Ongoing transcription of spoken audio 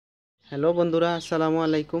Hello বন্ধুরা, আসসালামু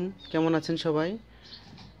আলাইকুম। কেমন আছেন সবাই?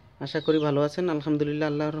 আশা করি ভালো আছেন। আলহামদুলিল্লাহ,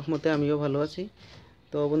 আল্লাহর রহমতে আমিও ভালো আছি।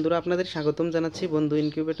 তো বন্ধুরা, আপনাদের স্বাগতম জানাচ্ছি বন্ধু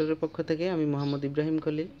ইনকিউবেটরের পক্ষ থেকে। আমি মোহাম্মদ ইব্রাহিম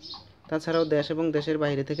খলিল। তাছাড়াও দেশ এবং দেশের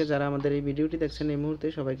বাইরে থেকে যারা আমাদের এই ভিডিওটি দেখছেন এই মুহূর্তে,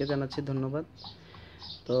 সবাইকে জানাচ্ছি ধন্যবাদ।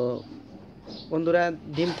 তো বন্ধুরা,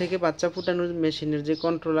 ডিম থেকে বাচ্চা ফুটানোর মেশিনের যে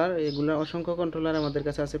কন্ট্রোলার, এগুলো অসংখ্য কন্ট্রোলার আমাদের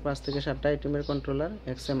কাছে আছে। 5 থেকে 7টা আইটেমের কন্ট্রোলার,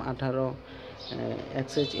 XM18,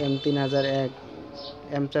 XM3001,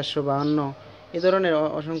 M452, এই ধরনের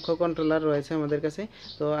অসংখ্য কন্ট্রোলার রয়েছে আমাদের কাছে।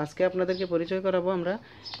 তো আজকে আপনাদেরকে পরিচয় করাবো আমরা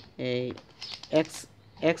এই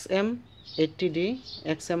XM18D,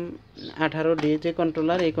 XM18D যে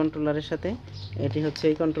কন্ট্রোলার, এই কন্ট্রোলারের সাথে এটি হচ্ছে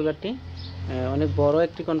এই কন্ট্রোলারটি। অনেক বড়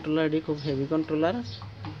একটি কন্ট্রোলার, এটি খুব হেভি কন্ট্রোলার।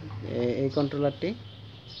 এই কন্ট্রোলারটি,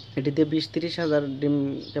 এটিতে 20-30 হাজার ডিম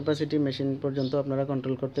ক্যাপাসিটি মেশিন পর্যন্ত আপনারা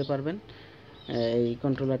কন্ট্রোল করতে পারবেন এই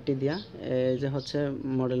কন্ট্রোলারটি দিয়া। এই যে হচ্ছে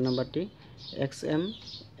মডেল নাম্বারটি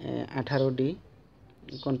XM18D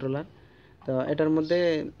কন্ট্রোলার। তো এটার মধ্যে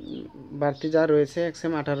বাড়তি যা রয়েছে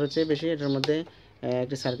XM18 চেয়ে বেশি। এটার মধ্যে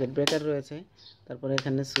একটি সার্কিট ব্রেকার রয়েছে, তারপরে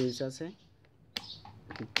এখানে সুইচ আছে।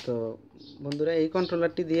 তো বন্ধুরা, এই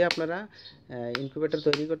কন্ট্রোলারটি দিয়ে আপনারা ইনকিউবেটর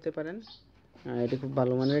তৈরি করতে পারেন। এটি খুব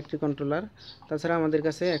ভালো মানের একটি কন্ট্রোলার। তাছাড়া আমাদের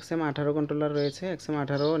কাছে XM18 কন্ট্রোলার রয়েছে।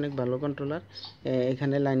 XM18 অনেক ভালো কন্ট্রোলার।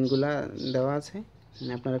 এখানে লাইনগুলা দেওয়া আছে,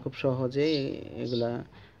 আপনারা খুব সহজেই এগুলা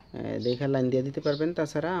দেখে লাইন দিয়ে দিতে পারবেন।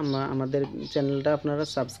 তাছাড়া আমাদের চ্যানেলটা আপনারা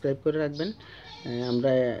সাবস্ক্রাইব করে রাখবেন।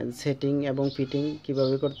 আমরা সেটিং এবং ফিটিং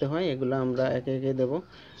কিভাবে করতে হয় এগুলো আমরা একে একে দেব।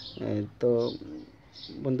 তো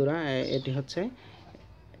বন্ধুরা, এটি হচ্ছে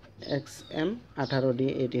XM18D,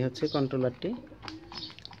 এটি হচ্ছে কন্ট্রোলারটি।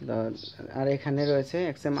 আর এখানে রয়েছে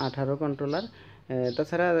XM18 কন্ট্রোলার।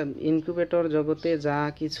 তাছাড়া ইনকিউবেটর জগতে যা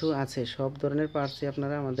কিছু আছে সব ধরনের পার্টসই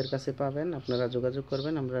আপনারা আমাদের কাছে পাবেন। আপনারা যোগাযোগ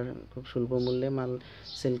করবেন, আমরা খুব সুলভ মূল্যে মাল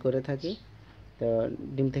সেল করে থাকি। তো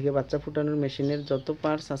ডিম থেকে বাচ্চা ফুটানোর মেশিনের যত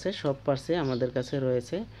পার্টস আছে সব পার্টসই আমাদের কাছে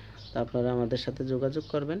রয়েছে। তো আপনারা আমাদের সাথে যোগাযোগ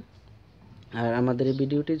করবেন। আর আমাদের এই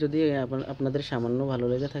ভিডিওটি যদি আপনাদের সামান্য ভালো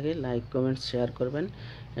লেগে থাকে, লাইক, কমেন্টস, শেয়ার করবেন।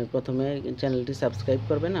 প্রথমে চ্যানেলটি সাবস্ক্রাইব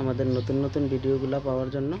করবেন আমাদের নতুন নতুন ভিডিওগুলো পাওয়ার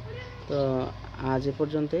জন্য। তো আজ এ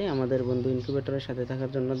পর্যন্তই। আমাদের বন্ধু ইনকিউবেটরের সাথে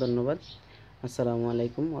থাকার জন্য ধন্যবাদ। আসসালামু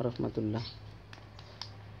আলাইকুম ওয়া রাহমাতুল্লাহ।